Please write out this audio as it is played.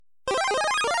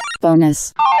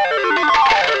Bonus.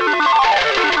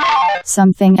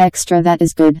 Something extra that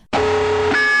is good.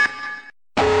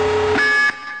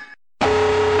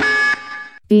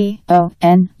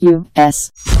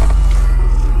 BONUS.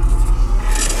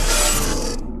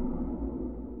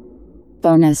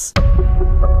 Bonus.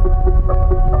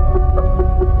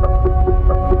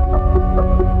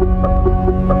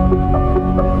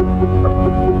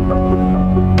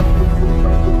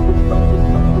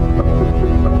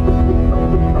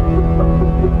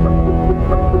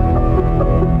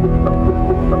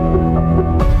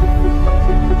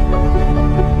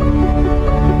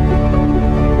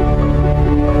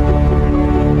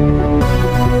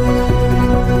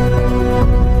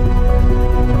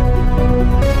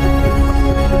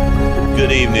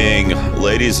 Good evening,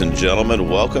 ladies and gentlemen.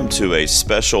 Welcome to a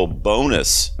special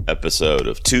bonus episode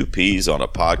of Two Peas on a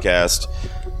Podcast.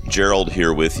 Gerald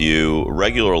here with you.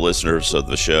 Regular listeners of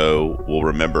the show will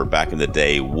remember back in the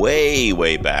day,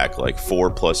 way back, like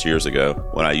 4+ years ago,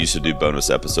 when I used to do bonus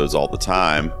episodes all the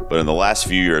time. But in the last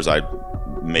few years,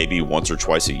 maybe once or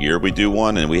twice a year we do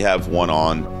one, and we have one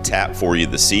on tap for you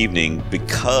this evening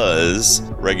because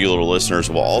regular listeners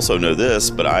will also know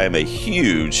this, but I am a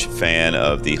huge fan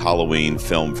of the Halloween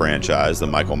film franchise, the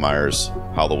Michael Myers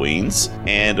Halloweens.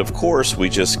 And of course, we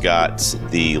just got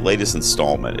the latest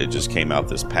installment. It just came out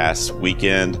this past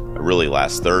weekend, really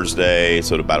last Thursday,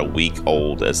 so about a week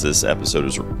old as this episode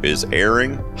is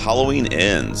airing. Halloween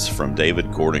Ends from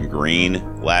David Gordon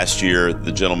Green. Last year,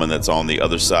 the gentleman that's on the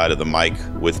other side of the mic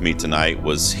with me tonight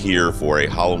was here for a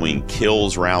Halloween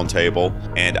Kills roundtable,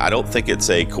 and I don't think it's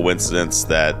a coincidence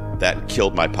that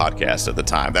killed my podcast at the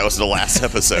time. That was the last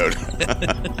episode.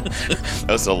 That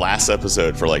was the last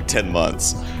episode for like 10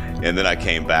 months. And then I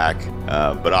came back.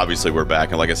 But obviously we're back.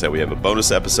 And like I said, we have a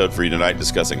bonus episode for you tonight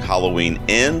discussing Halloween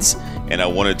Ends. And I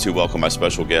wanted to welcome my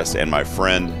special guest and my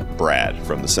friend, Brad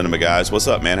from the Cinema Guys. What's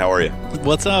up, man? How are you?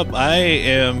 What's up? I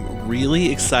am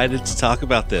really excited to talk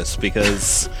about this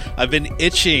because I've been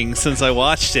itching since I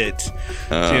watched it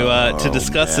to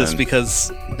discuss this,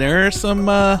 because there are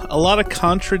a lot of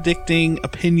contradicting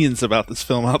opinions about this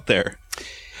film out there.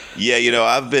 Yeah,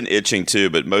 I've been itching too,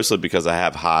 but mostly because I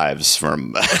have hives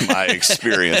from my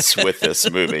experience with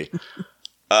this movie.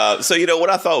 So, what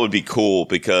I thought would be cool,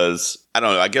 because, I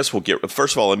don't know, I guess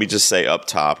first of all, let me just say up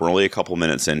top, we're only a couple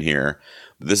minutes in here.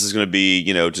 This is going to be,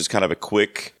 just kind of a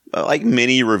quick,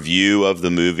 mini review of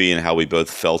the movie and how we both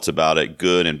felt about it,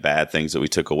 good and bad things that we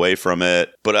took away from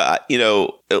it. But, I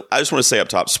just want to say up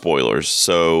top, spoilers.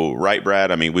 So, right,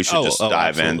 Brad? I mean, we should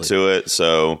dive into it.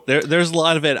 So there's a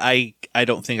lot of it. I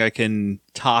don't think I can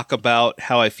talk about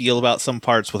how I feel about some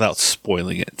parts without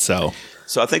spoiling it. So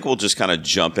I think we'll just kind of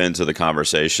jump into the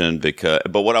conversation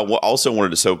but what I also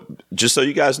wanted to, just so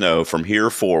you guys know, from here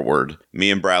forward, me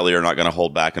and Bradley are not going to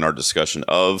hold back in our discussion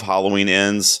of Halloween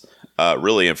Ends.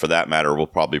 Really, and for that matter, we'll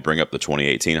probably bring up the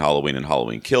 2018 Halloween and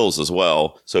Halloween Kills as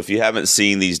well. So if you haven't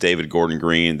seen the David Gordon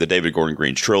Green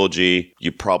trilogy,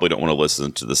 you probably don't want to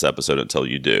listen to this episode until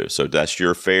you do. So that's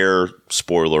your fair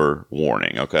spoiler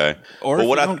warning, okay? Or if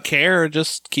you don't care,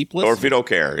 just keep listening. Or if you don't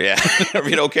care, yeah. If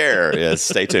you don't care, yeah,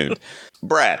 stay tuned.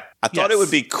 Brad, I thought it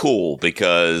would be cool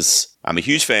because I'm a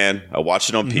huge fan. I watched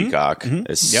it on Peacock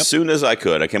as soon as I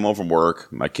could. I came home from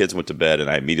work. My kids went to bed, and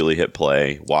I immediately hit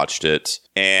play, watched it.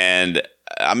 And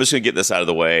I'm just going to get this out of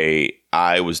the way.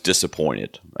 I was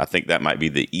disappointed. I think that might be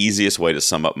the easiest way to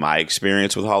sum up my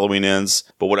experience with Halloween Ends.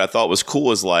 But what I thought was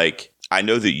cool is, I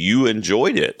know that you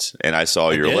enjoyed it, and I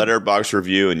saw your Letterboxd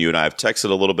review, and you and I have texted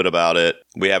a little bit about it.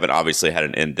 We haven't obviously had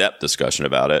an in-depth discussion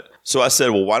about it. So I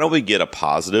said, well, why don't we get a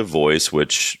positive voice,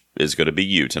 which is going to be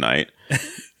you tonight,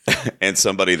 and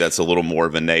somebody that's a little more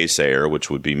of a naysayer, which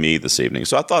would be me this evening.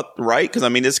 So I thought, right? Because,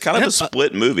 it's kind of a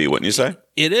split movie, wouldn't you say?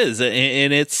 It is,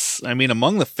 and it's,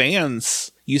 among the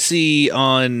fans, you see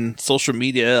on social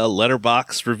media,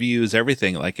 Letterboxd reviews,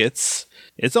 everything,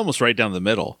 it's almost right down the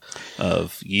middle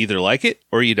of you either like it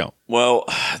or you don't. Well,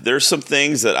 there's some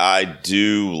things that I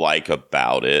do like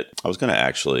about it. I was going to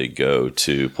actually go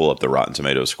to pull up the Rotten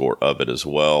Tomatoes score of it as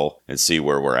well and see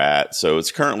where we're at. So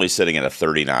it's currently sitting at a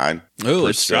 39%. Oh,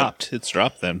 it's dropped. It's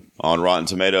dropped then. On Rotten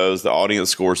Tomatoes, the audience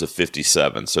scores a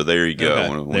 57. So there you go.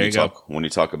 Okay, when you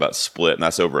talk about split, and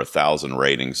that's over 1,000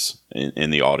 ratings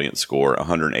in the audience score,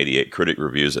 188 critic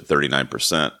reviews at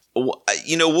 39%.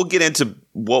 We'll get into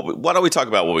why don't we talk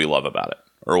about what we love about it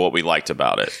or what we liked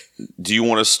about it? Do you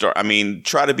want to start?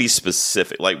 Try to be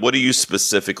specific. What do you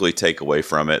specifically take away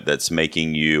from it that's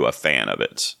making you a fan of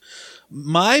it?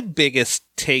 My biggest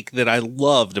take that I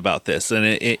loved about this,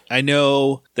 and I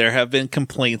know there have been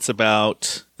complaints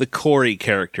about the Corey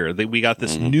character. That we got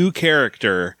this new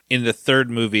character in the third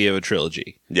movie of a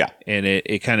trilogy. Yeah. And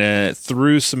it kind of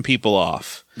threw some people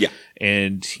off. Yeah.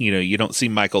 And, you don't see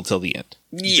Michael till the end.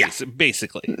 Yeah.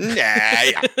 Basically.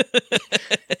 Yeah.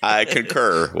 I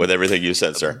concur with everything you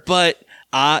said, sir. But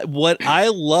what I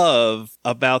love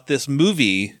about this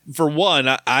movie, for one,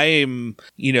 I am,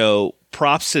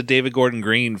 props to David Gordon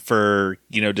Green for,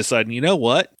 deciding, you know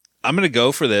what? I'm going to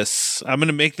go for this. I'm going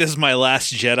to make this my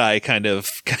Last Jedi kind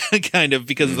of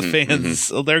because the fans,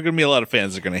 there are going to be a lot of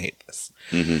fans that are going to hate this.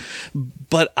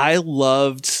 But I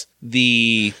loved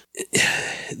the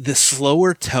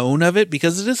slower tone of it,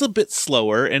 because it is a bit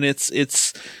slower, and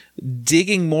it's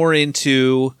digging more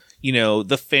into,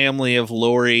 the family of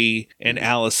Laurie and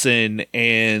Allison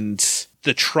and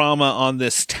the trauma on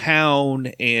this town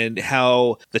and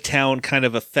how the town kind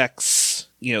of affects,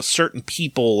 certain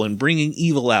people and bringing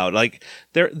evil out. Like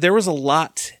there was a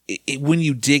lot when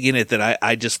you dig in it that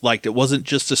I just liked. It wasn't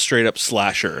just a straight up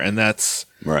slasher. And that's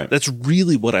right. That's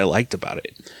really what I liked about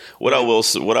it. What I will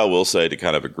say to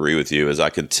kind of agree with you is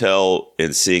I can tell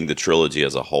in seeing the trilogy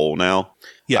as a whole now.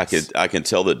 Yes. I can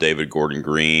tell that David Gordon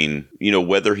Green,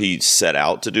 whether he set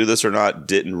out to do this or not,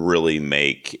 didn't really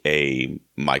make a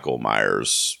Michael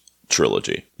Myers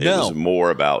trilogy. It was more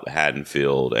about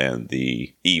Haddonfield and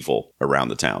the evil around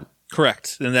the town.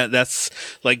 Correct. And that's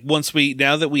like,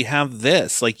 now that we have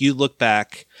this, like, you look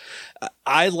back,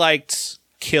 I liked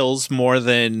Kills more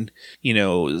than,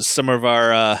 some of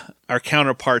our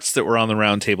counterparts that were on the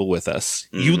round table with us.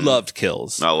 You loved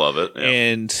Kills. I love it. Yeah.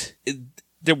 And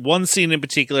there one scene in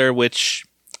particular, which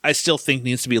I still think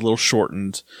needs to be a little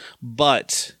shortened,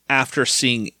 but after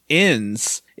seeing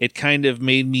Ends, it kind of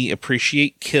made me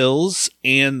appreciate Kills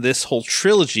and this whole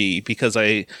trilogy, because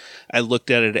I looked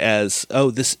at it as,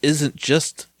 this isn't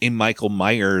just a Michael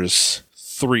Myers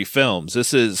 3 films.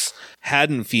 This is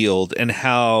Haddonfield and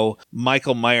how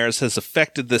Michael Myers has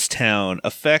affected this town,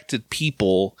 affected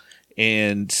people,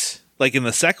 and like in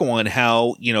the second one,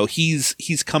 how,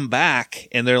 he's come back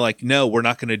and they're like, no, we're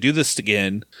not going to do this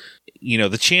again.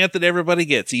 The chant that everybody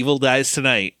gets, evil dies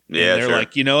tonight. Yeah, and they're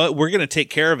like, you know what? We're going to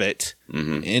take care of it.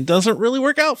 And it doesn't really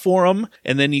work out for them.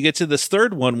 And then you get to this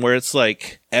third one where it's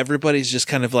like, everybody's just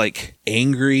kind of like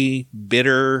angry,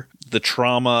 bitter, the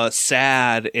trauma,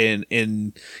 sad,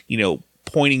 and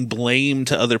pointing blame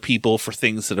to other people for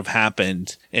things that have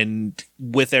happened. And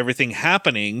with everything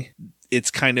happening,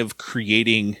 it's kind of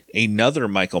creating another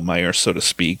Michael Myers, so to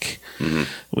speak,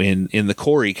 in the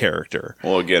Corey character.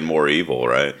 Well, again, more evil,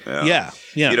 right? Yeah.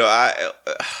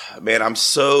 I'm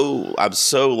so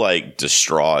like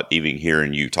distraught even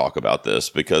hearing you talk about this,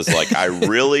 because like I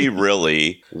really,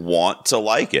 really want to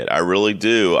like it. I really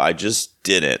do. I just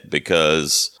didn't,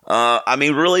 because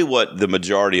really what the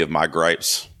majority of my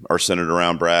gripes are centered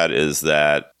around, Brad, is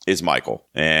Michael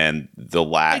and the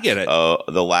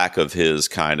lack of his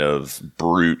kind of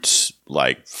brute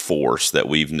like force that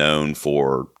we've known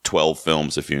for 12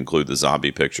 films, if you include the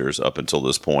zombie pictures up until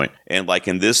this point. And like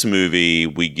in this movie,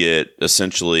 we get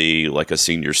essentially like a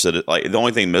senior citizen. Like the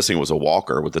only thing missing was a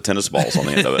walker with the tennis balls on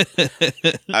the end of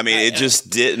it. It just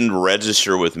didn't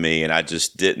register with me, and I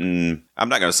just didn't. I'm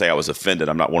not going to say I was offended.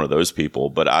 I'm not one of those people,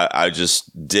 but I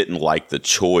just didn't like the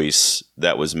choice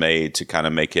that was made to kind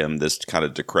of make him this kind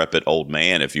of decrepit old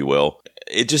man, if you will.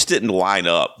 It just didn't line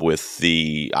up with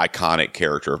the iconic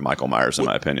character of Michael Myers, in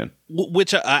my opinion.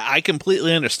 Which I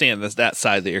completely understand that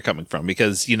side that you're coming from,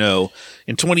 because, in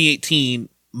 2018,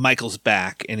 Michael's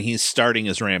back and he's starting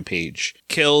his rampage.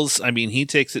 Kills, he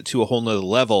takes it to a whole nother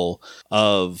level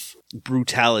of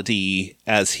brutality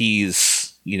as he's,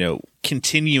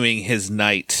 continuing his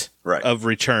night of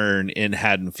return in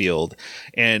Haddonfield.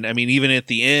 And even at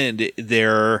the end,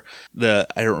 I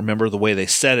don't remember the way they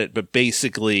said it, but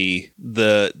basically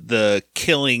the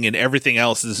killing and everything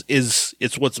else is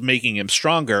it's what's making him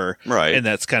stronger. Right. And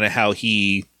that's kind of how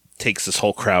he takes this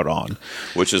whole crowd on.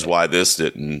 Which is why this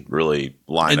didn't really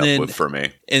line up for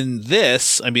me. In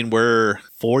this, we're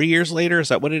 4 years later. Is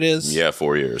that what it is? Yeah,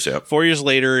 4 years. Yeah. 4 years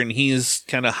later, and he's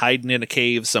kind of hiding in a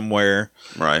cave somewhere.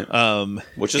 Right.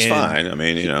 Which is fine.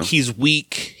 He's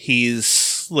weak.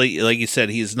 He's like you said,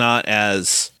 he's not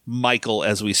as Michael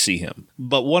as we see him.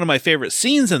 But one of my favorite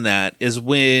scenes in that is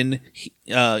when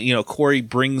Corey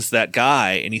brings that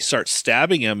guy and he starts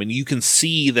stabbing him, and you can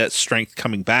see that strength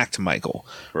coming back to Michael.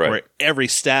 Right. Where every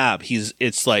stab,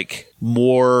 it's like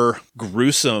more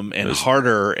gruesome and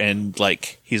harder, and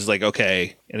like he's like,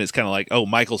 okay, and it's kind of like, oh,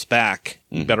 Michael's back.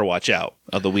 You better watch out.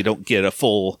 Although we don't get a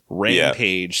full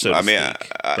rampage. So to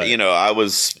speak. I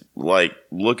was like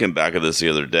looking back at this the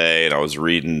other day, and I was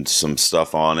reading some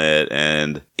stuff on it,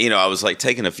 and I was like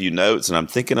taking a few notes, and I'm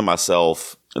thinking to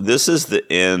myself, this is the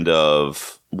end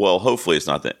of. Well, hopefully it's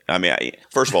not that. I mean,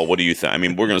 first of all, what do you think? I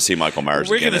mean, we're going to see Michael Myers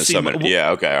again. Yeah.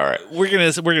 Okay. All right. We're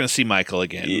gonna see Michael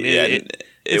again. Yeah.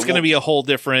 It's going to be a whole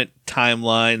different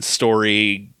timeline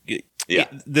story. Yeah.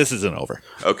 This isn't over.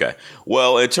 Okay.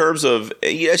 Well, in terms of,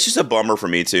 it's just a bummer for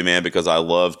me too, man, because I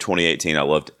loved 2018. I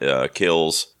loved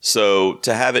Kills. So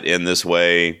to have it end this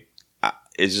way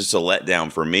is just a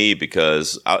letdown for me,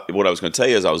 because what I was going to tell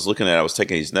you is I was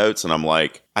taking these notes and I'm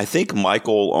like, I think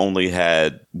Michael only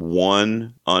had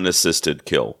one unassisted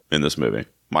kill in this movie.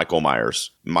 Michael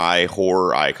Myers, my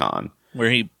horror icon. Where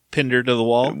he pinned her to the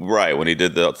wall? Right, when he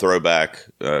did the throwback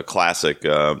classic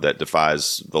that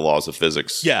defies the laws of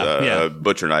physics.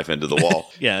 Butcher knife into the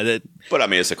wall. But I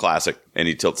mean, it's a classic, and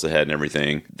he tilts the head and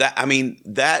everything.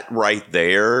 That right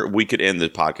there, we could end the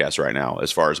podcast right now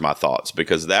as far as my thoughts,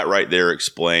 because that right there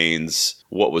explains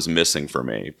what was missing for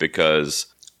me. Because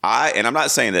and I'm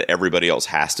not saying that everybody else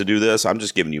has to do this. I'm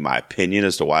just giving you my opinion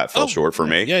as to why it fell short for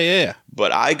me. Yeah.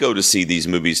 But I go to see these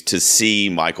movies to see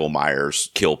Michael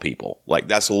Myers kill people. Like,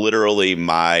 that's literally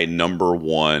my number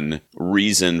one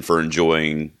reason for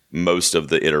enjoying most of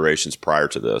the iterations prior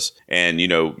to this. And, you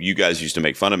know, you guys used to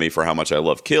make fun of me for how much I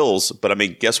love kills, but I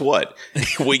mean, guess what?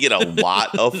 We get a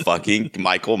lot of fucking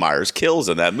Michael Myers kills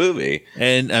in that movie.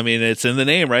 And I mean, it's in the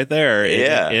name right there.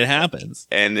 It happens.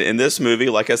 And in this movie,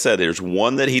 like I said, there's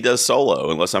one that he does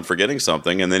solo, unless I'm forgetting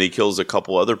something, and then he kills a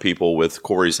couple other people with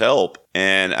Corey's help.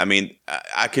 And I mean,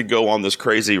 I could go on this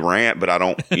crazy rant, but I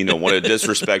don't, want to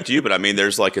disrespect you. But I mean,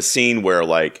 there's like a scene where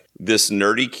like this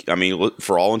nerdy, I mean,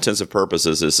 for all intents and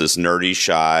purposes, is this nerdy,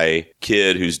 shy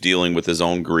kid who's dealing with his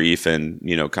own grief and,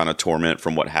 kind of torment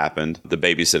from what happened, the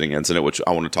babysitting incident, which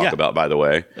I want to talk about, by the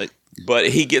way. But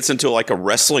he gets into like a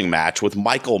wrestling match with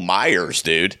Michael Myers,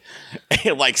 dude,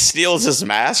 and like steals his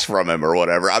mask from him or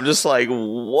whatever. I'm just like,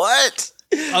 what?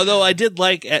 Although I did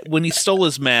like when he stole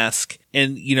his mask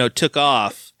and, took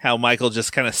off, how Michael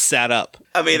just kind of sat up.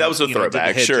 I mean, that was a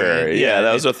throwback. Sure. Yeah,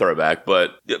 that was a throwback.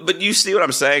 But you see what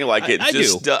I'm saying? Like,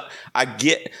 I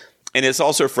get, and it's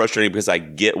also frustrating because I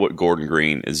get what Gordon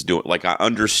Green is doing. Like, I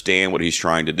understand what he's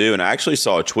trying to do. And I actually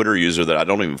saw a Twitter user that I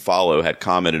don't even follow had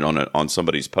commented on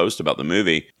somebody's post about the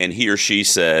movie. And he or she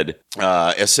said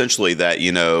essentially that,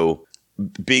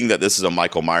 being that this is a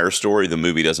Michael Myers story, the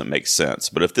movie doesn't make sense.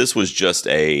 But if this was just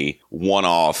a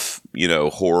one-off,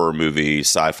 horror movie,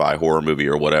 sci-fi horror movie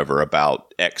or whatever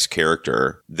about X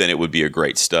character, then it would be a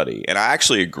great study. And I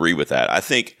actually agree with that. I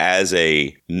think as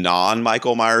a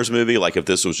non-Michael Myers movie, like if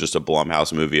this was just a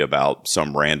Blumhouse movie about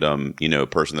some random,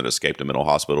 person that escaped a mental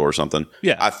hospital or something,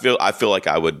 I feel like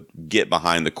I would get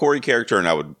behind the Corey character and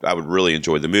I would really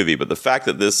enjoy the movie. But the fact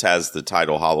that this has the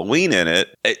title Halloween in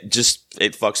it,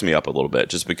 it fucks me up a little bit,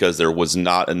 just because there was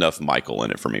not enough Michael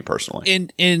in it for me personally.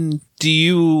 And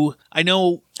I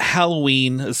know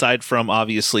Halloween, aside from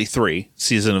obviously 3,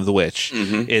 Season of the Witch,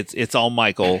 it's all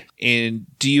Michael. And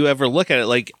do you ever look at it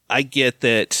like, I get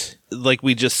that, like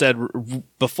we just said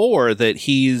before, that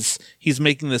he's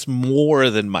making this more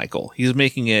than Michael. He's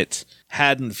making it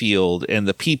Haddonfield and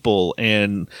the people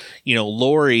and,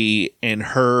 Laurie and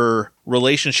her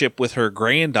relationship with her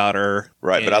granddaughter.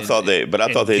 Right. But I thought they did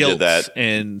that.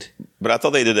 But I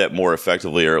thought they did that more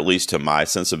effectively, or at least to my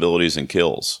sensibilities, in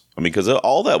Kills. I mean, because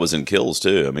all that was in Kills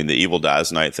too. I mean, the Evil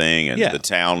Dies Night thing and the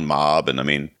town mob, and I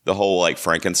mean, the whole like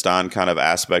Frankenstein kind of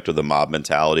aspect of the mob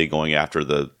mentality going after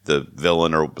the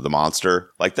villain or the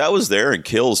monster. Like, that was there in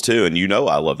Kills too. And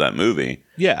I love that movie.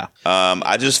 Yeah.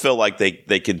 I just feel like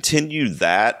they continued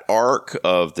that arc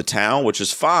of the town, which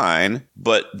is fine,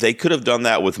 but they could have done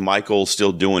that with Michael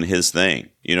still doing his thing.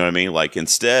 You know what I mean? Like,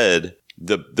 instead,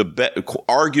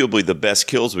 arguably the best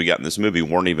kills we got in this movie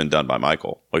weren't even done by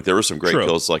Michael. Like, there were some great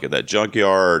kills, like at that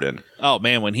junkyard, and oh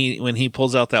man, when he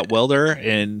pulls out that welder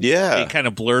and it kind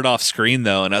of blurred off screen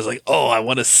though, and I was like, oh, I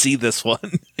want to see this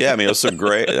one. Yeah, I mean, it was some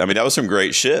great. I mean, that was some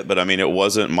great shit, but I mean, it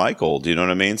wasn't Michael. Do you know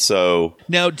what I mean? So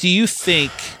now, do you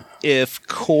think if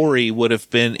Corey would have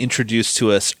been introduced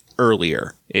to us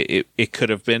earlier, it could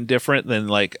have been different than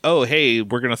like, oh, hey,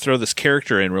 we're going to throw this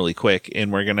character in really quick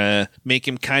and we're going to make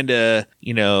him kind of,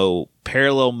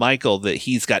 parallel Michael, that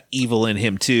he's got evil in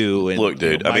him too. And look,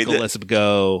 dude, Michael lets him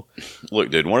go. Look,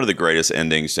 dude, one of the greatest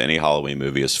endings to any Halloween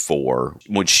movie is 4,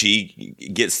 when she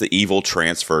gets the evil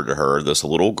transferred to her, this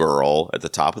little girl at the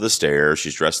top of the stairs.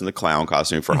 She's dressed in the clown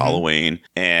costume for Halloween.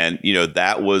 And,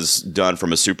 that was done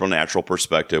from a supernatural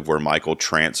perspective, where Michael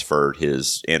transferred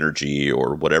his energy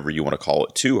or whatever you want to call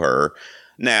it to her.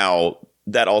 Now,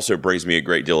 that also brings me a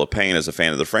great deal of pain as a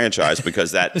fan of the franchise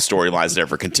because that storyline's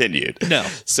never continued. No.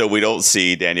 So we don't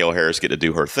see Danielle Harris get to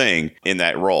do her thing in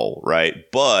that role, right?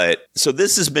 But so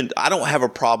this has been, I don't have a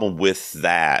problem with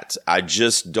that. I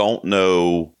just don't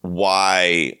know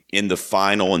why in the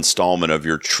final installment of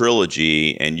your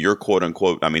trilogy and your quote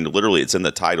unquote, I mean, literally it's in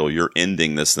the title, you're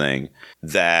ending this thing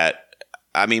that,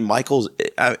 I mean, Michael's,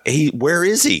 where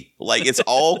is he? Like, it's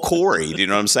all Corey. Do you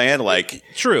know what I'm saying? Like,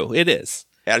 true, it is.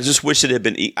 I just wish it had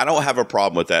been, I don't have a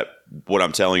problem with that. What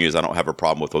I'm telling you is I don't have a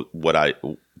problem with what I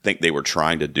think they were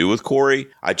trying to do with Corey.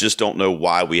 I just don't know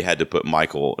why we had to put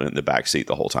Michael in the backseat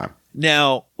the whole time.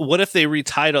 Now, what if they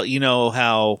retitle, you know,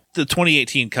 how the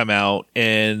 2018 come out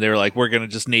and they're like, we're going to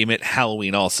just name it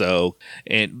Halloween also.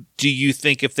 And do you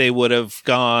think if they would have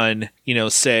gone, you know,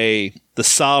 say the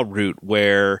Saw route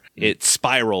where it's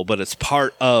Spiral, but it's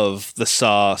part of the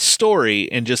Saw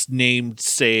story and just named,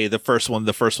 say, the first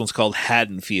one's called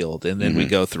Haddonfield. And then we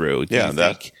go through. Do you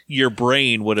think your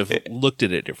brain would have looked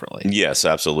at it differently? Yes,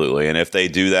 absolutely. And if they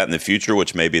do that in the future,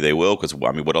 which maybe they will, because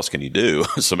I mean, what else can you do?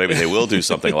 So maybe they will do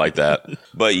something like that.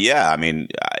 But yeah, I mean,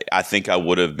 I think I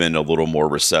would have been a little more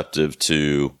receptive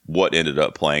to what ended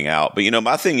up playing out. But, you know,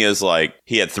 my thing is like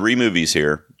he had 3 movies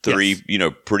here. 3, you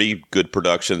know, pretty good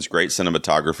productions, great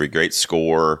cinematography, great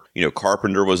score. You know,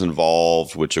 Carpenter was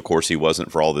involved, which of course he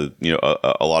wasn't for all the, you know,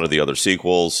 a lot of the other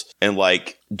sequels. And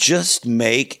like, just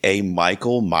make a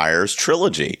Michael Myers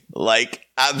trilogy. Like,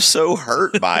 I'm so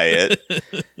hurt by it.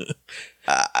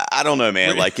 I don't know,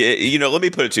 man. Like, you know, let me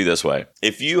put it to you this way.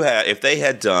 If they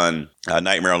had done a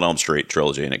Nightmare on Elm Street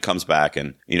trilogy and it comes back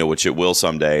and, you know, which it will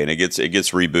someday, and it gets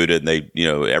rebooted and they, you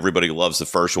know, everybody loves the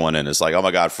first one and it's like, oh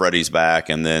my God, Freddy's back.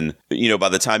 And then, you know, by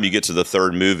the time you get to the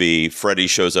 3rd movie, Freddy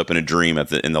shows up in a dream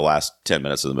in the last 10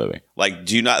 minutes of the movie. Like,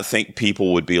 do you not think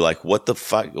people would be like, what the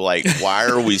fuck? Like, why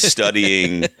are we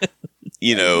studying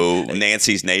you know,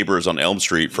 Nancy's Neighbors on Elm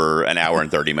Street for an hour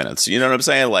and 30 minutes. You know what I'm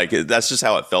saying? Like, that's just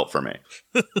how it felt for me.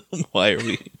 Why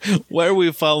are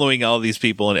we following all these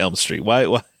people on Elm Street?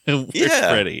 Why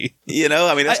Freddy? You know,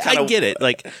 I mean, that's kind of, I get it.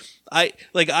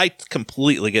 I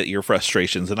completely get your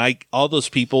frustrations, and all those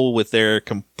people with their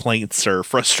complaints or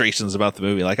frustrations about the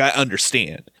movie, like, I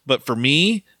understand. But for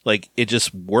me, like, it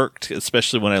just worked,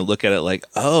 especially when I look at it like,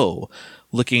 oh,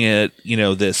 looking at, you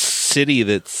know, this city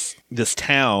this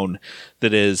town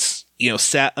that is, you know,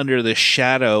 sat under the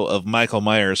shadow of Michael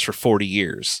Myers for 40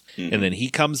 years. Mm-hmm. And then he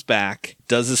comes back,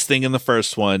 does this thing in the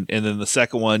first one. And then the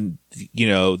second one, you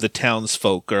know, the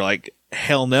townsfolk are like,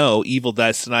 hell no, evil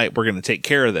dies tonight. We're going to take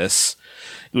care of this.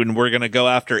 And we're going to go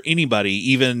after anybody,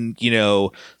 even, you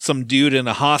know, some dude in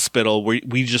a hospital. We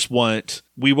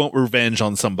want revenge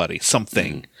on somebody,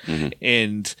 something. Mm-hmm.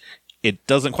 And it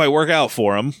doesn't quite work out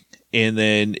for him. And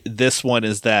then this one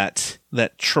is that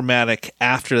traumatic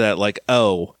after that, like,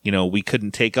 oh, you know, we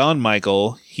couldn't take on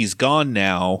Michael. He's gone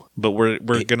now, but we're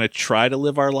going to try to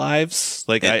live our lives.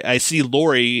 Like, I see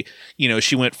Laurie, you know,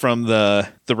 she went from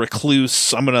the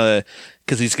recluse,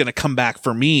 because he's going to come back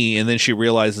for me. And then she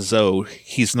realizes, oh,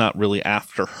 he's not really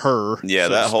after her. Yeah,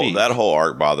 so that whole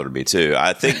arc bothered me too.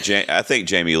 I think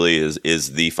Jamie Lee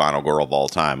is the final girl of all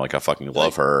time. Like, I fucking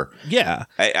love her. Yeah.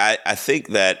 I think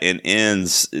that it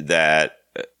ends that,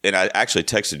 and I actually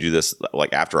texted you this,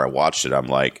 like, after I watched it. I'm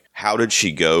like, how did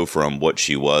she go from what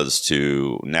she was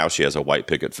to now she has a white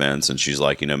picket fence and she's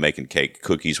like, you know, making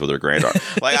cookies with her granddaughter?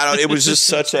 Like, it was just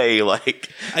such a, like,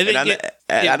 I think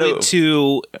it went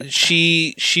to,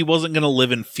 she wasn't going to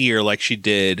live in fear like she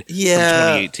did from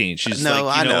 2018. She's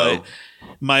like, you know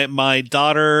what? My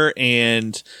daughter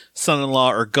and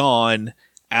son-in-law are gone.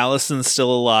 Allison's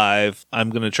still alive. I'm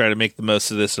going to try to make the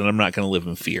most of this, and I'm not going to live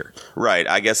in fear. Right.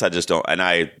 I guess I just don't, and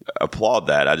I applaud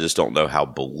that. I just don't know how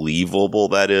believable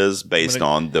that is based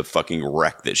on the fucking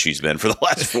wreck that she's been for the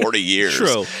last 40 years.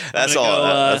 True. That's all.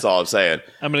 That's all I'm saying.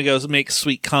 I'm going to go make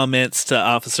sweet comments to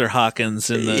Officer Hawkins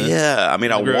in the I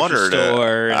mean, I want her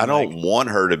to. I don't want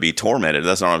her to be tormented.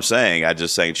 That's not what I'm saying. I'm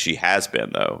just saying she has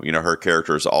been, though. You know, her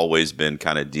character has always been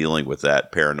kind of dealing with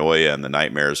that paranoia and the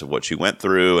nightmares of what she went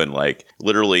through, and like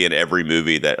literally in every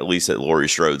movie that at least that Laurie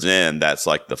Strode's in, that's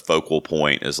like the focal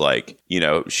point is like, you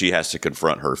know, she has to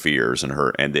confront her fears and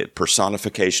the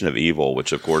personification of evil,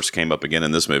 which of course came up again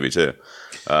in this movie too.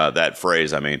 That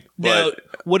phrase, I mean. Now,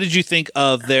 what did you think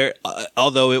of their,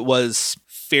 although it was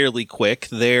fairly quick,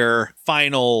 their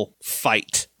final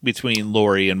fight between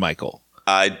Laurie and Michael?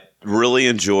 I really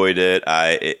enjoyed it.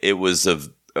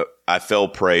 I fell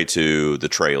prey to the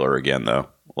trailer again, though.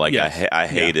 Like, yes. I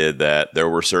hated that there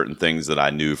were certain things that I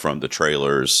knew from the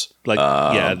trailers. Like,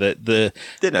 the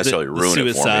didn't necessarily ruin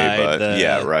it for me,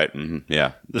 but right. Mm-hmm,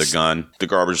 yeah. The gun, the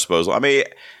garbage disposal. I mean,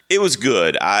 It was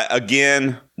good.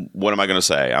 What am I going to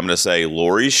say? I'm going to say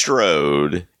Laurie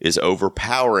Strode is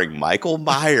overpowering Michael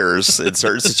Myers in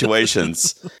certain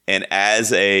situations. And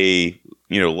as a,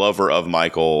 lover of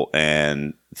Michael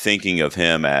and thinking of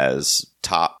him as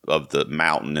top of the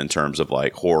mountain in terms of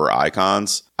like horror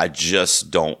icons, I just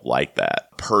don't like that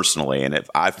personally. And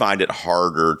I find it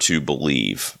harder to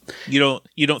believe. You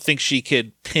don't think she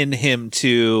could pin him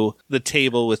to the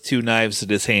table with two knives in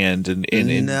his hand and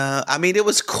no, I mean, it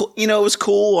was cool. It was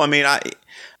cool. I mean,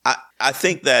 I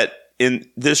think that in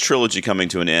this trilogy coming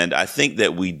to an end, I think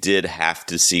that we did have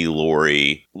to see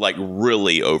Laurie like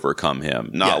really overcome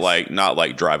him, not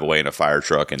like drive away in a fire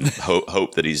truck and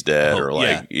hope that he's dead or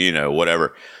like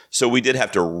whatever. So we did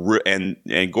have to, and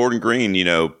Gordon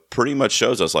Green, pretty much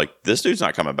shows us like this dude's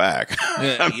not coming back.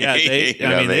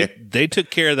 They took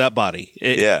care of that body.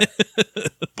 Yeah,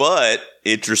 but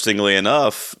interestingly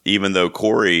enough, even though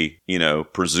Corey,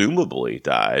 presumably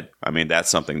died, I mean that's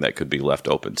something that could be left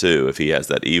open too if he has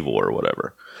that evil or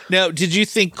whatever. Now, did you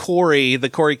think the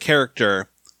Corey character,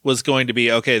 was going to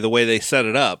be, okay, the way they set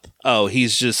it up,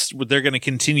 they're going to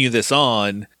continue this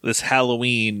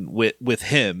Halloween with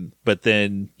him, but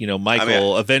then,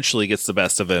 Michael eventually gets the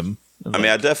best of him.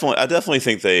 I definitely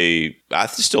think I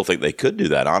still think they could do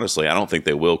that, honestly. I don't think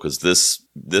they will because this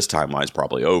timeline's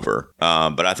probably over.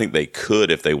 But I think they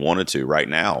could if they wanted to right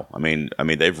now. I mean,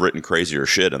 they've written crazier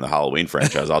shit in the Halloween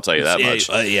franchise, I'll tell you that much.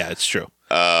 Yeah, it's true.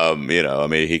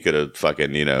 He could have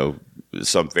fucking,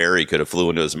 some fairy could have flew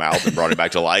into his mouth and brought him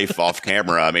back to life off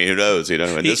camera. I mean, who knows? In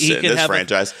this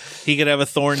franchise, he could have a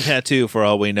thorn tattoo for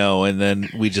all we know, and then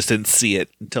we just didn't see it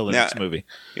until the next movie.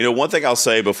 One thing I'll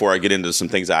say before I get into some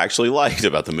things I actually liked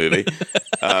about the movie,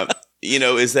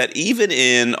 is that even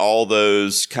in all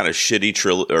those kind of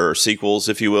shitty sequels,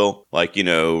 if you will, like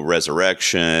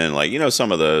Resurrection, like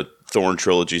some of the Thorn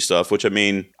trilogy stuff, which I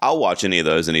mean, I'll watch any of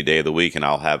those any day of the week and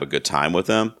I'll have a good time with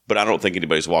them. But I don't think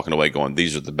anybody's walking away going,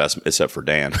 these are the best, except for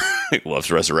Dan. He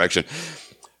loves Resurrection.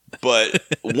 But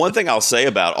one thing I'll say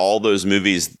about all those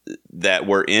movies that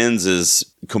where ends is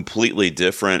completely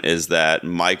different is that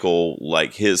Michael,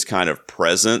 like his kind of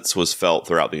presence was felt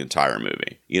throughout the entire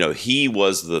movie. He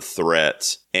was the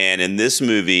threat. And in this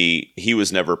movie, he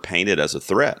was never painted as a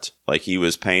threat. Like he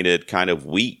was painted kind of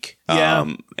weak.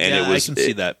 I can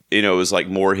see that. It was like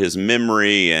more his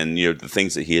memory and, the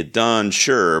things that he had done.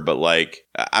 Sure. But like,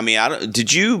 I mean,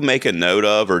 did you make a note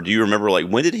of, or do you remember like,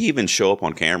 when did he even show up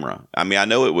on camera? I mean, I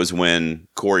know it was when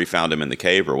Corey found him in the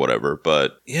cave or whatever,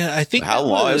 but yeah, I think how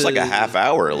long? It was like a half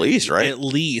hour at least, right? At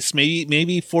least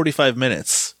maybe 45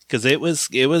 minutes. Because it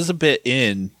was a bit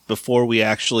in before we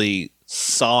actually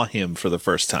saw him for the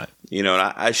first time. And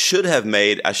I should have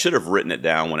written it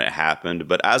down when it happened,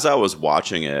 but as I was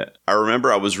watching it, I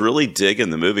remember I was really digging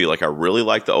the movie. Like I really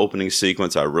liked the opening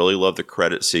sequence. I really loved the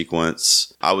credit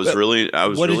sequence. I was really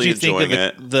enjoying it. What did you think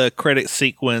of the credit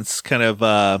sequence, kind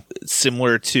of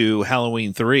similar to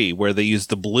Halloween 3, where they used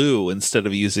the blue instead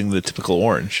of using the typical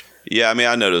orange? Yeah, I mean,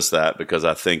 I noticed that because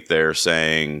I think they're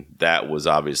saying that was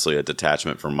obviously a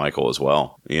detachment from Michael as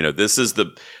well. This isn't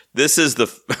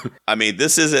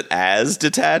as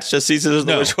detached as Season of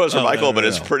the Witch was from Michael, but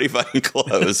it's pretty fucking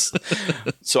close.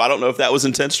 So I don't know if that was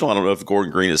intentional. I don't know if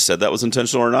Gordon Green has said that was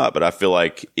intentional or not, but I feel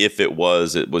like if it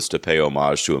was to pay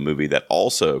homage to a movie that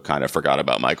also kind of forgot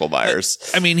about Michael Myers.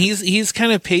 I mean, he's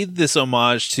kind of paid this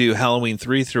homage to Halloween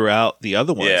 3 throughout the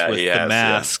other ones with the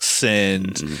masks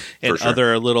and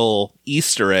other little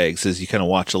Easter eggs as you kind of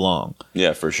watch along.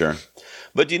 Yeah, for sure.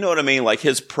 But do you know what I mean? Like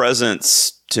his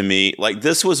presence to me, like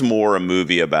this was more a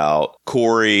movie about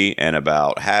Corey and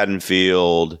about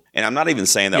Haddonfield. And I'm not even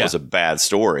saying that was a bad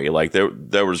story. Like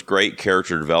there was great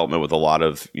character development with a lot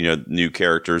of, new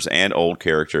characters and old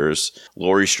characters.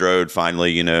 Laurie Strode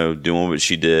finally, doing what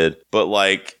she did. But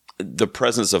like the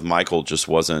presence of Michael just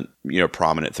wasn't,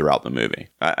 prominent throughout the movie.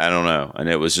 I don't know. And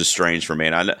it was just strange for me.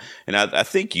 And I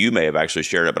think you may have actually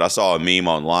shared it, but I saw a meme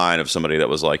online of somebody that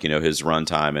was like, his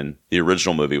runtime in the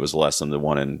original movie was less than the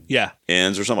one in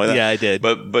Ends or something like that. Yeah, I did.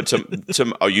 But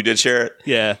to oh, you did share it?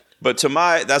 Yeah. But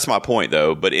that's my point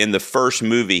though. But in the first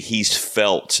movie, he's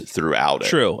felt throughout it.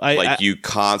 True. You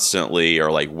constantly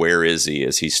are like, where is he?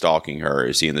 Is he stalking her?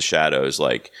 Is he in the shadows?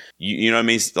 Like, you know what I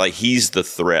mean? Like he's the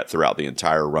threat throughout the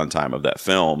entire runtime of that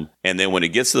film. And then when it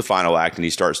gets to the final act and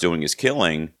he starts doing his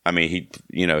killing, I mean,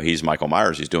 he's Michael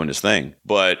Myers. He's doing his thing.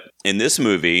 But in this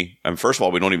movie, first of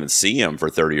all, we don't even see him for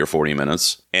 30 or 40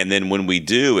 minutes. And then when we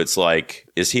do, it's like,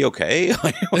 is he okay?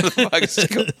 Like, what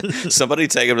the fuck? Somebody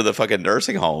take him to the fucking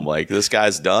nursing home. Like, this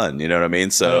guy's done. You know what I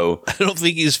mean? So I don't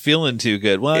think he's feeling too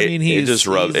good. Well, I mean, it just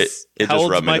rubbed me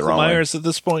the wrong Myers way. at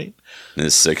this point? In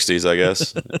his 60s, I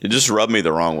guess. It just rubbed me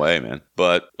the wrong way, man.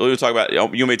 But we'll talk about. You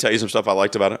want me to tell you some stuff I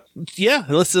liked about it? Yeah,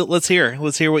 let's hear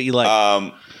what you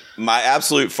like. My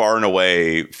absolute far and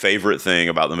away favorite thing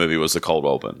about the movie was the cold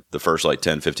open. The first like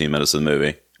 10, 15 minutes of the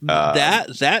movie.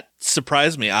 That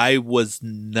surprised me. I was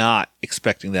not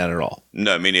expecting that at all.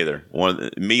 No, me neither.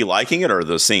 Me liking it or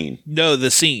the scene? No,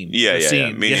 the scene. Yeah, the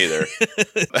scene. Me neither.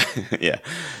 Yeah.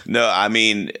 No, I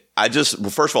mean, first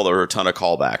of all, there were a ton of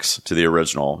callbacks to the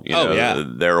original. You know,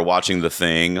 they were watching The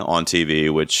Thing on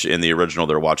TV, which in the original,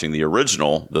 they're watching the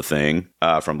original The Thing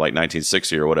from like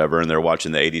 1960 or whatever, and they're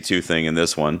watching the 82 Thing in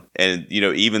this one. And, you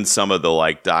know, even some of the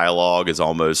like dialogue is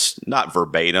almost not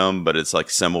verbatim, but it's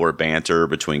like similar banter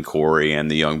between Corey and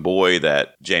the young boy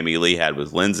that Jamie Lee had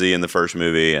with Lindsay in the first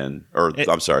movie,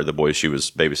 the boy she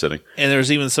was babysitting. And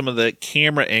there's even some of the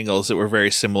camera angles that were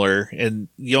very similar. And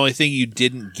the only thing you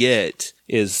didn't get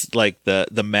is like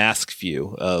the mask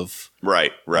view of him.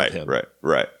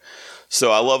 Right.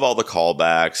 So I love all the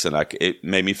callbacks, and it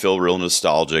made me feel real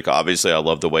nostalgic. Obviously, I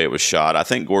love the way it was shot. I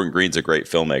think Gordon Green's a great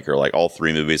filmmaker. Like all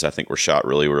three movies, I think were shot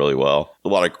really, really well. A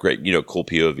lot of great, cool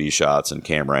POV shots and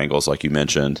camera angles, like you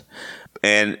mentioned.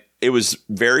 And it was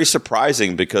very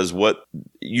surprising because what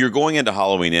you're going into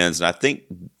Halloween Ends, and I think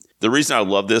the reason I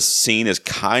love this scene is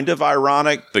kind of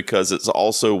ironic because it's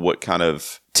also what kind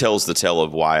of tells the tale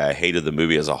of why I hated the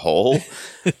movie as a whole.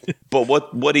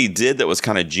 But what he did that was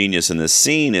kind of genius in this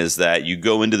scene is that you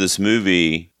go into this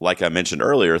movie, like I mentioned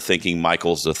earlier, thinking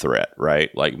Michael's the threat,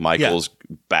 right? Like Michael's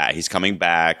back. He's coming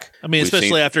back. I mean,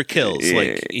 especially after Kills.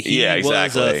 Like he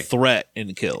exactly. was a threat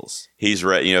in Kills. He's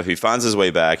ready. If he finds his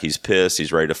way back, he's pissed.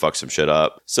 He's ready to fuck some shit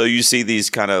up. So you see these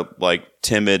kind of like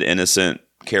timid, innocent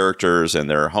characters, and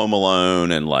they're home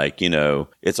alone, and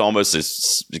it's almost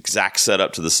this exact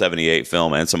setup to the 78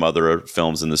 film and some other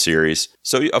films in the series.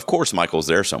 So of course Michael's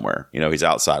there somewhere. He's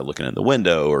outside looking in the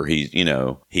window, or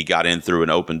he got in through an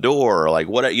open door, or like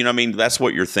what, I mean, that's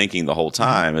what you're thinking the whole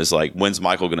time is like, when's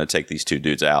Michael going to take these two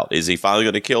dudes out? Is he finally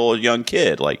going to kill a young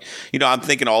kid? Like, I'm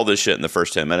thinking all this shit in the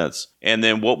first 10 minutes. And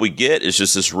then what we get is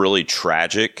just this really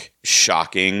tragic,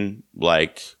 shocking,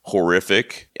 like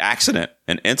horrific accident,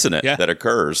 an incident that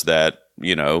occurs that,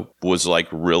 was like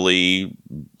really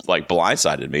like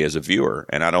blindsided me as a viewer.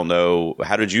 And I don't know,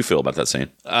 how did you feel about that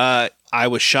scene? I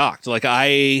was shocked. Like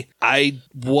I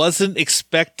wasn't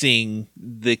expecting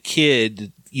the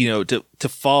kid, to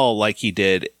fall like he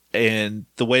did. And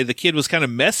the way the kid was kind of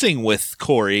messing with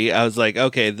Corey, I was like,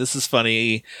 okay, this is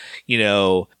funny.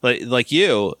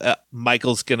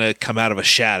 Michael's going to come out of a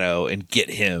shadow and get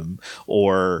him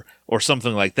or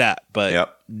something like that.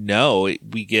 But no,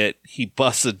 he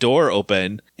busts the door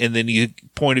open, and then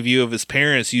point of view of his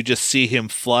parents, you just see him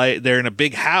fly. They're in a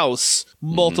big house,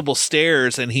 multiple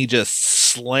stairs, and he just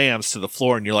slams to the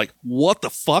floor, and you're like, what the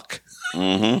fuck?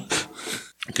 Mm-hmm.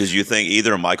 Because you think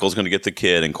either Michael's going to get the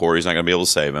kid and Corey's not going to be able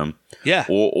to save him. Yeah.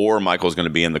 Or Michael's going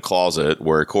to be in the closet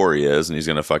where Corey is, and he's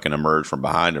going to fucking emerge from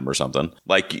behind him or something.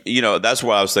 Like, that's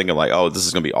why I was thinking like, oh, this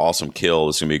is going to be awesome kill.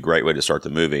 This is going to be a great way to start the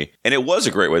movie. And it was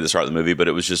a great way to start the movie, but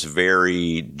it was just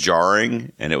very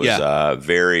jarring, and it was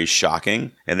very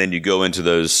shocking. And then you go into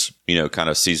those, kind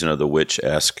of Season of the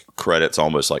Witch-esque credits,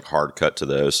 almost like hard cut to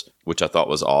those, which I thought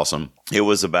was awesome. It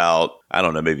was about, I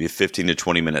don't know, maybe 15 to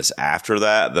 20 minutes after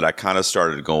that I kind of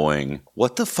started going,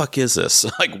 what the fuck is this?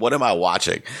 Like, what am I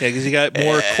watching? Yeah, because you got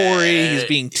more Corey. He's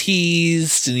being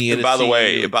teased. And by the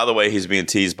way, he's being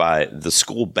teased by the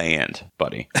school band,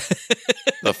 buddy.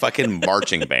 The fucking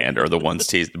marching band are the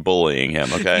ones bullying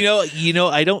him, okay?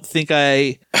 I don't think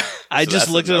I just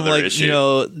looked at him like,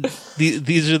 issue.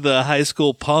 These are the high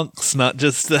school punks, not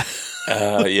just the...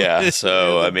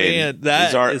 So I mean, man,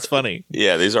 that is funny.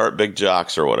 Yeah, these aren't big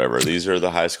jocks or whatever. These are the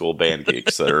high school band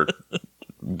geeks that are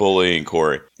bullying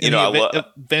Corey.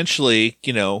 Eventually,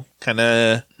 kind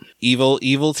of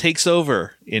evil takes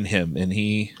over in him, and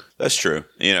he. That's true.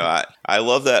 I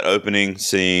love that opening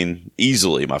scene.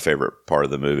 Easily my favorite part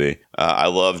of the movie. I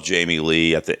love Jamie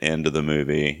Lee at the end of the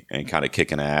movie and kind of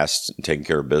kicking ass and taking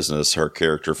care of business. Her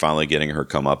character finally getting her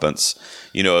comeuppance.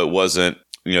 It wasn't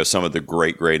some of the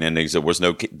great endings. There was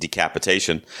no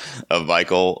decapitation of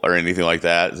Michael or anything like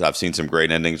that. I've seen some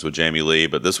great endings with Jamie Lee,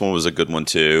 but this one was a good one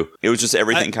too. It was just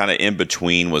everything kind of in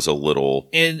between was a little.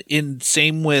 And in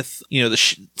same with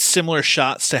the similar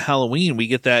shots to Halloween, we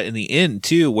get that in the end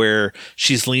too, where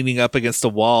she's leaning up against a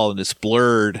wall and it's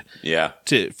blurred. Yeah.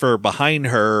 For behind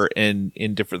her and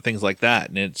in different things like that,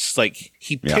 and it's like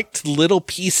he picked little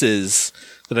pieces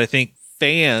that I think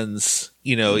fans.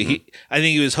 I think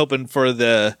he was hoping for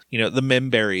the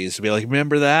Memberries to be like,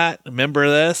 remember that? Remember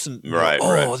this? And right.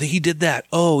 He did that.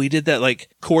 Oh, he did that. Like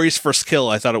Corey's first kill,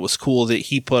 I thought it was cool that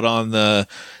he put on the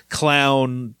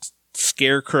clown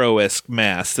scarecrow-esque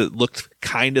mask that looked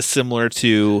kind of similar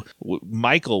to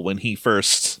Michael when he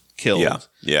first killed.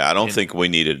 Yeah. I don't think we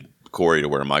needed Corey to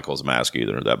wear Michael's mask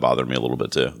either. That bothered me a little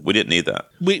bit too. We didn't need that.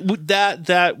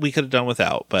 That we could have done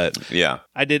without, but yeah,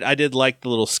 I did like the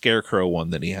little scarecrow one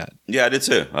that he had. Yeah, I did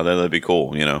too. I thought that'd be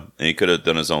cool, and he could have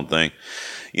done his own thing.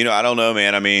 I don't know,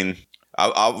 man. I mean,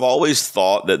 I've always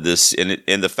thought that this,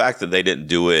 and the fact that they didn't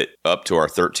do it up to our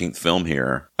 13th film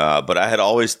here, but I had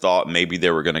always thought maybe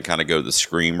they were going to kind of go the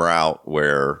Scream route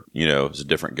where, it was a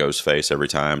different ghost face every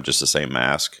time, just the same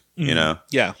mask. Yeah.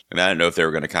 And I didn't know if they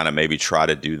were going to kind of maybe try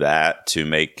to do that to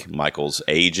make Michael's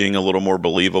aging a little more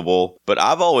believable. But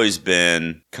I've always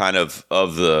been kind of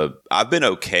I've been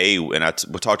okay. And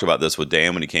we talked about this with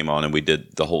Dan when he came on and we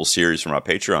did the whole series from our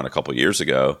Patreon a couple years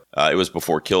ago. It was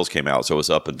before Kills came out. So it was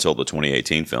up until the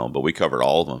 2018 film, but we covered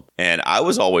all of them. And I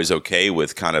was always okay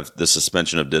with kind of the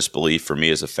suspension of disbelief for me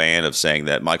as a fan of saying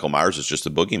that Michael Myers is just a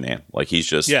boogeyman. Like he's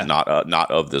just not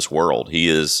of this world. He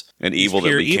is an evil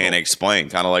that we can't explain.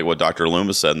 Kind of like what Dr.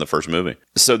 Loomis said in the first movie.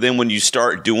 So then when you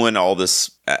start doing all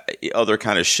this other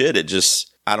kind of shit, it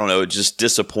just, I don't know, it just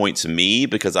disappoints me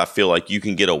because I feel like you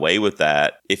can get away with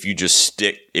that if you're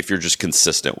just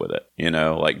consistent with it,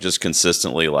 like just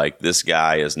consistently, like this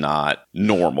guy is not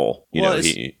normal,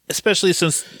 especially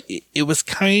since it was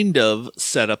kind of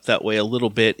set up that way a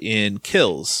little bit in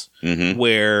Kills,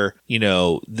 where,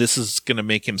 this is going to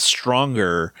make him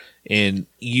stronger and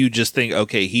you just think,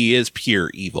 okay, he is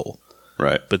pure evil.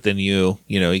 Right. But then you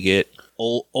get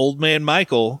old man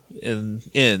Michael and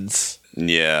ends.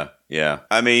 Yeah. Yeah.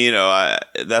 I mean,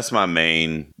 that's my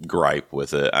main gripe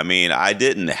with it. I mean, I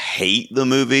didn't hate the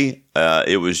movie.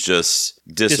 It was just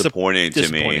disappointing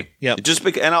to me. Yep.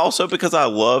 And also because I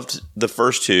loved the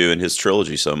first two in his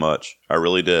trilogy so much. I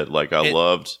really did. Like I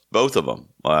loved both of them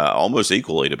almost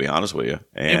equally, to be honest with you.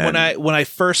 And when I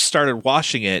first started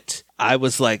watching it, I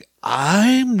was like,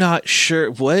 I'm not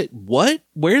sure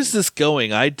where's this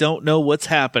going? I don't know what's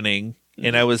happening.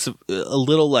 And I was a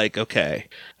little like, okay,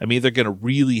 I'm either going to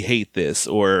really hate this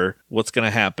or what's going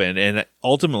to happen. And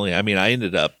ultimately, I mean, I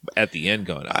ended up at the end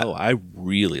going, I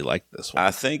really like this one. I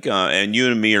think, and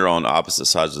you and me are on opposite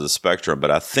sides of the spectrum,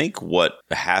 but I think what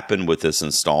happened with this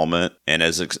installment and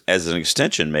as an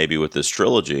extension, maybe with this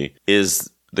trilogy,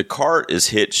 is the cart is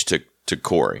hitched to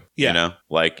Corey.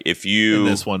 Like if you in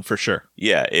this one for sure.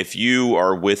 Yeah, if you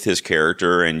are with his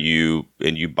character and you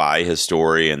buy his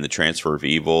story and the transfer of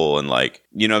evil and like,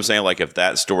 what I'm saying? Like if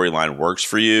that storyline works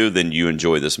for you, then you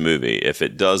enjoy this movie. If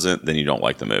it doesn't, then you don't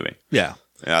like the movie. Yeah.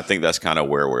 And I think that's kind of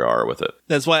where we are with it.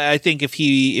 That's why I think if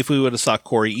we would have saw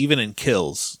Corey even in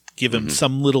Kills, give him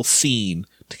some little scene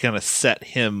to kind of set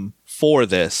him for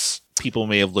this, people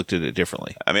may have looked at it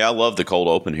differently. I mean, I love the cold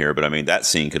open here, but I mean, that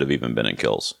scene could have even been in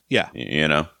Kills. Yeah.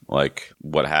 Like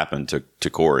what happened to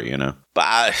Corey,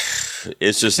 But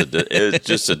it's just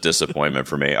a disappointment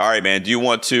for me. All right, man. Do you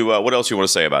want to, what else you want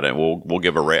to say about it? We'll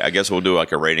give a rate. I guess we'll do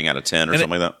like a rating out of 10 or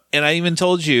something like that. And I even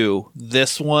told you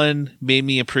this one made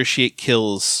me appreciate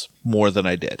Kills more than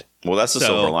I did. Well, that's the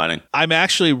silver lining. I'm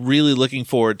actually really looking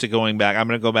forward to going back. I'm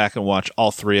going to go back and watch all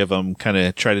three of them, kind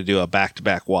of try to do a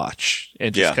back-to-back watch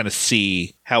and just kind of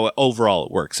see how overall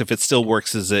it works. If it still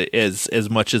works as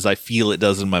much as I feel it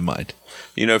does in my mind.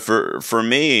 For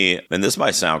me, and this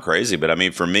might sound crazy, but I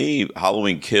mean, for me,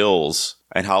 Halloween Kills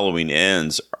and Halloween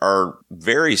Ends are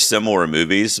very similar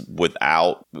movies with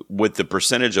the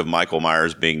percentage of Michael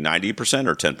Myers being 90%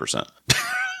 or 10%.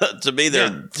 To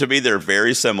me, they're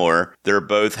very similar. They're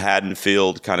both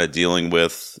Haddonfield kind of dealing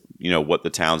with, what the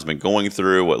town's been going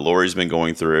through, what Laurie's been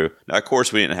going through. Now, of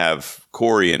course, we didn't have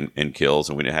Corey in Kills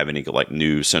and we didn't have any like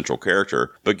new central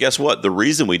character. But guess what? The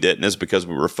reason we didn't is because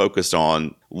we were focused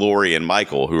on Laurie and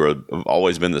Michael, who have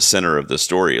always been the center of the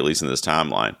story, at least in this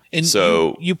timeline. And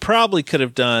so you probably could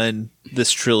have done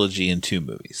this trilogy in 2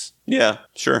 movies. Yeah,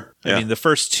 sure. Yeah. I mean, the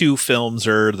first 2 films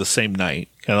are the same night.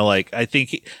 Kind of like I think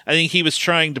he was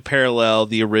trying to parallel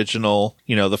the original.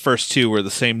 The first two were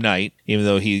the same night, even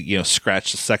though he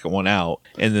scratched the second one out,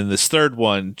 and then this third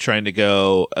one trying to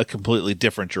go a completely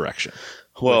different direction.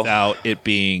 Well, without it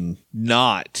being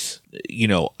not,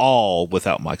 all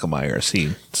without Michael Myers.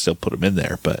 He still put him in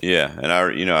there, but yeah. And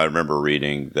I remember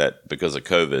reading that because of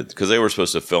COVID, because they were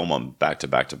supposed to film them back to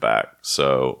back to back.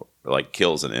 So like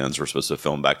Kills and Ends were supposed to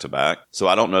film back to back. So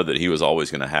I don't know that he was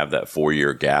always going to have that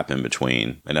 4-year gap in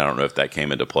between. And I don't know if that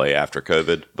came into play after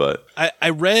COVID, but I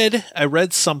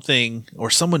read something, or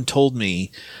someone told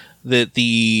me that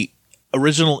the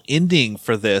original ending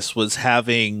for this was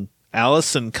having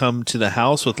Allison come to the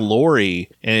house with Laurie,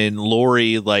 and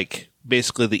Laurie, like,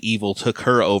 basically the evil took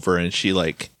her over and she,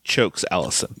 like, chokes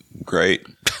Allison. Great.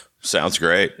 Sounds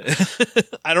great.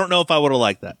 I don't know if I would have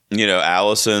liked that.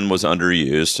 Allison was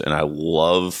underused, and I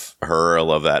love her. I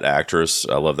love that actress.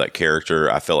 I love that character.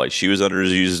 I felt like she was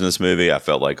underused in this movie. I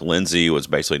felt like Lindsay was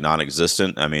basically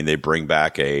non-existent. I mean, they bring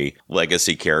back a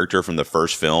legacy character from the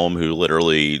first film who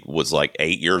literally was like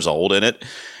 8 years old in it,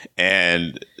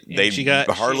 and they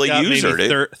hardly used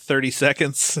her. 30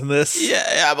 seconds in this.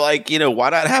 Yeah, I'm like, why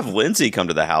not have Lindsay come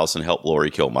to the house and help Laurie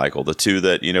kill Michael? The two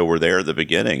that, were there at the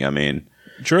beginning. I mean,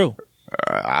 true.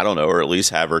 I don't know, or at least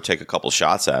have her take a couple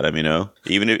shots at him,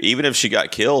 even if she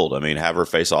got killed, I mean, have her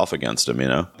face off against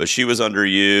him, but she was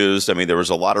underused. I mean, there was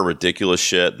a lot of ridiculous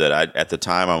shit that at the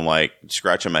time I'm like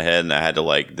scratching my head, and I had to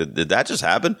like, did that just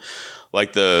happen?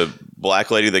 Like the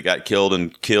black lady that got killed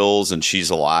in Kills, and she's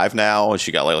alive now, and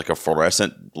she got like a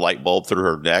fluorescent light bulb through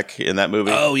her neck in that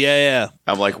movie. Oh yeah.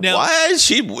 I'm like, now, why is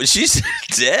she's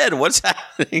dead? What's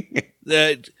happening?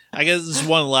 I guess this is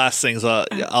one of the last things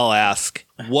I'll ask.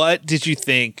 What did you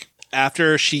think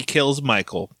after she kills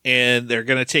Michael and they're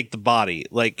going to take the body?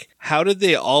 Like, how did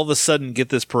they all of a sudden get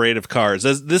this parade of cars?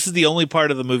 This is the only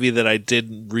part of the movie that I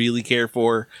didn't really care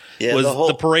for. Yeah, was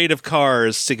the parade of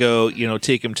cars to go,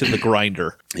 take him to the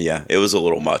grinder. Yeah, it was a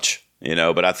little much,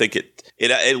 but I think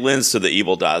it lends to the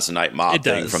Evil Dies Tonight mob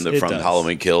thing from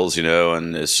Halloween Kills,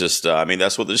 and it's just, I mean,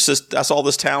 that's all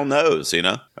this town knows, I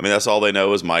mean, that's all they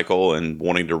know is Michael and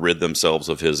wanting to rid themselves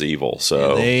of his evil.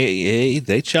 So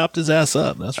they chopped his ass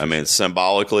up. I mean,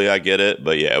 symbolically, I get it,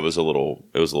 but yeah, it was a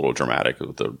little dramatic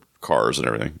with the cars and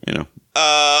everything,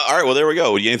 All right, well, there we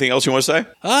go. Anything else you want to say?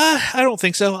 I don't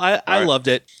think so. I loved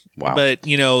it. Wow. But,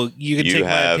 you can take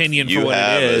my opinion for what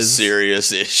it is. You have a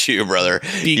serious issue, brother.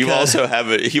 You also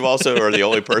are the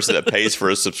only person that pays for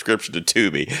a subscription to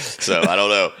Tubi. So I don't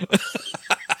know.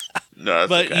 No,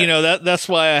 but, okay. That's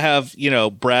why I have,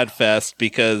 Brad Fest,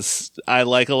 because I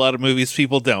like a lot of movies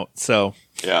people don't. So.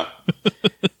 Yeah.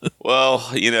 Well,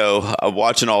 I'm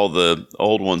watching all the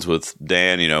old ones with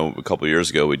Dan. A couple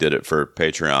years ago, we did it for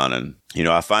Patreon, and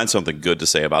I find something good to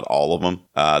say about all of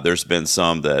them. There's been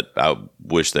some that I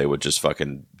wish they would just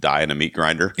fucking die in a meat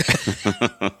grinder,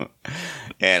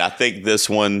 and I think this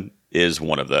one is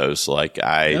one of those. Like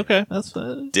that's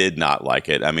did not like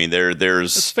it. I mean, there's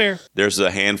that's fair. There's a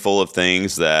handful of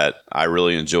things that I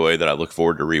really enjoy that I look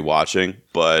forward to rewatching,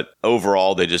 but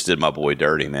overall, they just did my boy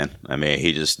dirty, man. I mean,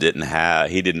 he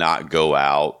did not go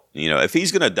out. If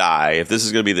he's going to die, if this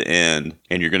is going to be the end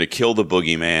and you're going to kill the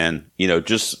boogeyman,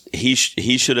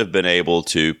 he should have been able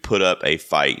to put up a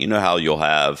fight. You know how you'll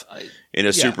have in a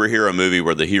superhero movie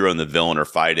where the hero and the villain are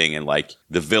fighting, and like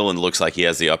the villain looks like he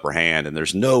has the upper hand, and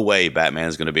there's no way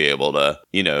Batman's going to be able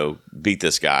to, beat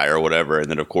this guy or whatever. And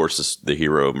then of course the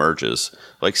hero emerges,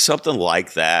 like something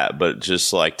like that, but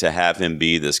just like to have him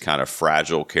be this kind of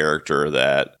fragile character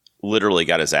that literally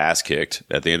got his ass kicked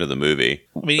at the end of the movie.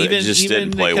 I mean, it just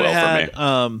didn't play well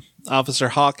for me. Officer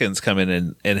Hawkins come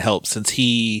in and help, since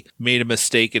he made a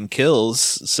mistake in Kills,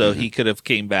 so he could have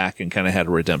came back and kind of had a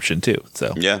redemption too.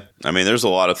 So yeah, I mean, there's a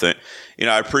lot of things.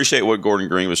 I appreciate what Gordon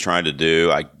Green was trying to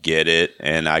do. I get it,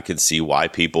 and I can see why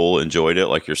people enjoyed it,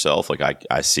 like yourself. Like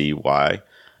I see why.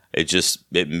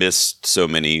 It missed so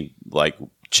many like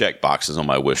check boxes on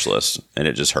my wish list, and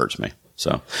it just hurts me.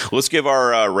 So let's give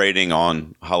our rating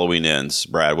on Halloween Ends.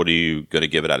 Brad, what are you going to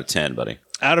give it out of 10, buddy?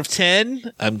 Out of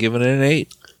 10, I'm giving it an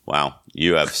 8. Wow.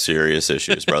 You have serious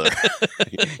issues, brother.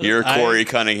 You're Corey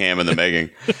Cunningham in the making.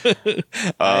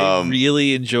 I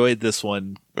really enjoyed this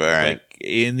one. All right. Like,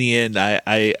 in the end,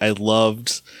 I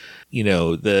loved,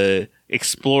 the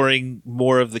exploring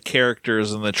more of the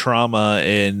characters and the trauma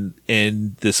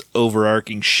and this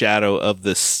overarching shadow of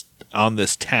this on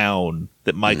this town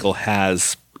that Michael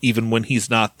has, even when he's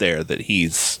not there, that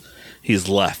he's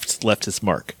left his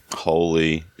mark.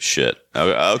 Holy shit.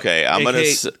 Okay,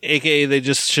 AKA they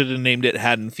just should have named it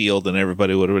Haddonfield and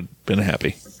everybody would have been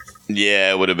happy.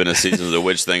 Yeah, it would have been a Season of the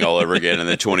Witch thing all over again, and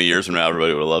then 20 years from now,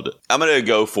 everybody would have loved it. I'm going to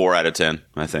go 4 out of 10,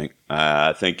 I think.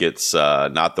 I think it's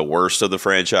not the worst of the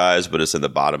franchise, but it's in the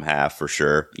bottom half for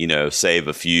sure. Save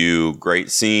a few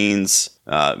great scenes.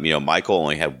 Michael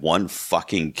only had 1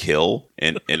 fucking kill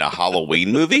in a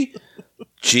Halloween movie.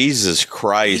 Jesus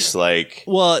Christ, like...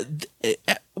 Well,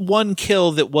 1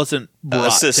 kill that wasn't brought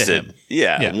assisted. To him.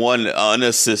 Yeah, 1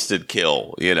 unassisted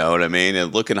kill, you know what I mean?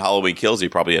 And looking at Halloween Kills, he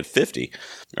probably had 50.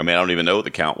 I mean, I don't even know what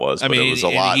the count was, but it was a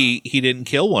lot. He didn't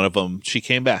kill one of them. She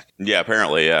came back. Yeah,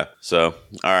 apparently, yeah. So,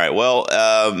 all right. Well,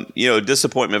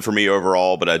 disappointment for me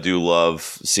overall, but I do love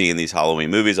seeing these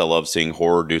Halloween movies. I love seeing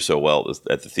horror do so well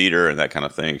at the theater and that kind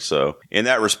of thing. So, in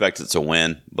that respect, it's a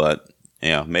win, but...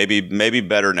 Yeah, maybe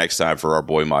better next time for our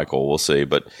boy Michael. We'll see.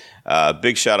 But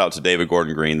big shout out to David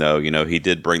Gordon Green, though. He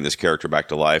did bring this character back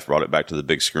to life, brought it back to the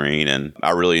big screen, and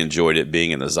I really enjoyed it being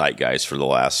in the zeitgeist for the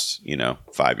last,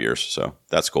 5 years. So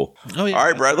that's cool. Oh, yeah. All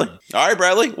right,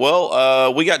 Bradley.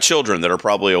 Well, we got children that are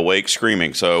probably awake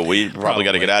screaming, so we probably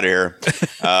got to get out of here.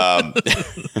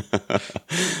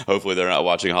 Hopefully they're not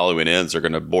watching Halloween Ends. They're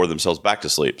going to bore themselves back to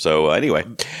sleep. So anyway,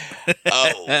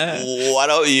 why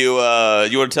don't you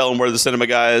want to tell them where the Cinema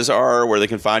Guys are, where they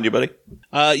can find you, buddy?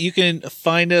 You can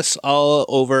find us all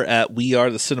over at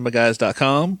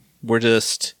wearethecinemagays.com. We're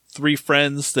just 3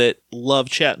 friends that love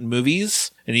chatting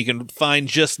movies. And you can find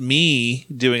just me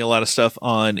doing a lot of stuff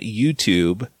on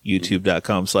YouTube,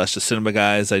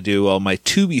 youtube.com/thecinemagays. I do all my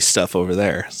Tubi stuff over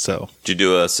there. So, did you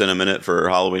do a Cineminute for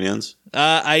Halloween Ends?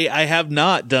 I have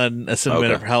not done a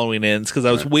Cineminute for Halloween Ends because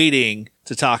I was waiting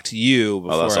to talk to you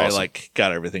before I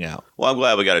got everything out. Well, I'm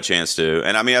glad we got a chance to.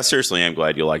 And I mean, I seriously am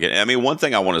glad you like it. I mean, one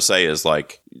thing I want to say is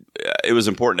it was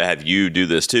important to have you do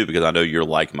this too, because I know you're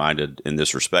like-minded in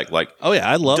this respect. Oh yeah,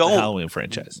 I love the Halloween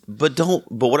franchise. But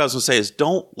what I was going to say is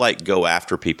don't go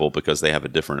after people because they have a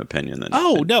different opinion than you.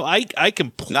 Oh, no, I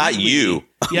completely... Not you.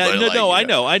 Yeah,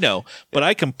 I know. But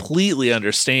I completely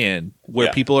understand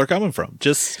where people are coming from.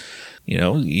 Just, you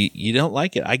don't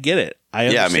like it. I get it. I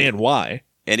understand why.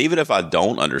 And even if I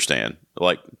don't understand,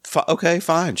 okay,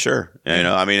 fine, sure.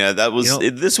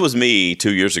 This was me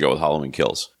 2 years ago with Halloween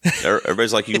Kills.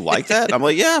 Everybody's like, you like that? I'm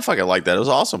like, yeah, I fucking like that. It was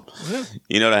awesome.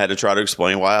 Yeah. I had to try to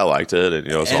explain why I liked it. And,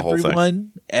 it's the whole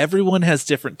thing. Everyone has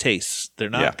different tastes. They're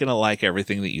not going to like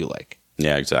everything that you like.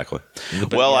 Yeah, exactly.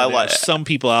 But I like some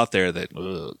people out there that...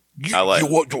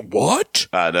 What?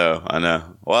 I know.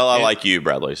 Well, I like you,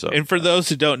 Bradley. So, and for those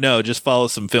who don't know, just follow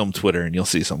some film Twitter and you'll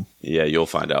see some. Yeah, you'll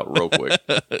find out real quick.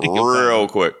 Real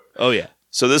quick. Oh, yeah.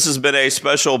 So this has been a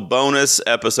special bonus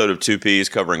episode of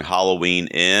 2Ps covering Halloween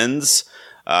Ends.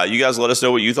 You guys let us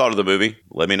know what you thought of the movie.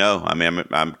 Let me know. I mean,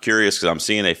 I'm curious because I'm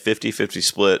seeing a 50-50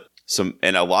 split.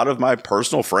 And a lot of my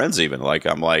personal friends even,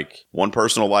 one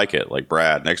person will like it, like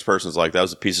Brad. Next person's like, that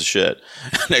was a piece of shit.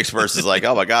 Next person's like,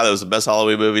 oh my God, that was the best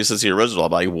Halloween movie since the original.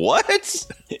 I'm like, what?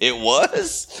 It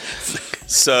was?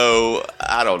 So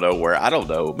I don't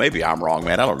know. Maybe I'm wrong,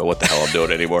 man. I don't know what the hell I'm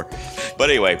doing anymore. But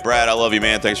anyway, Brad, I love you,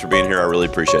 man. Thanks for being here. I really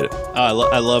appreciate it. I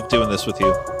love doing this with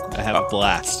you. I have a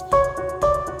blast.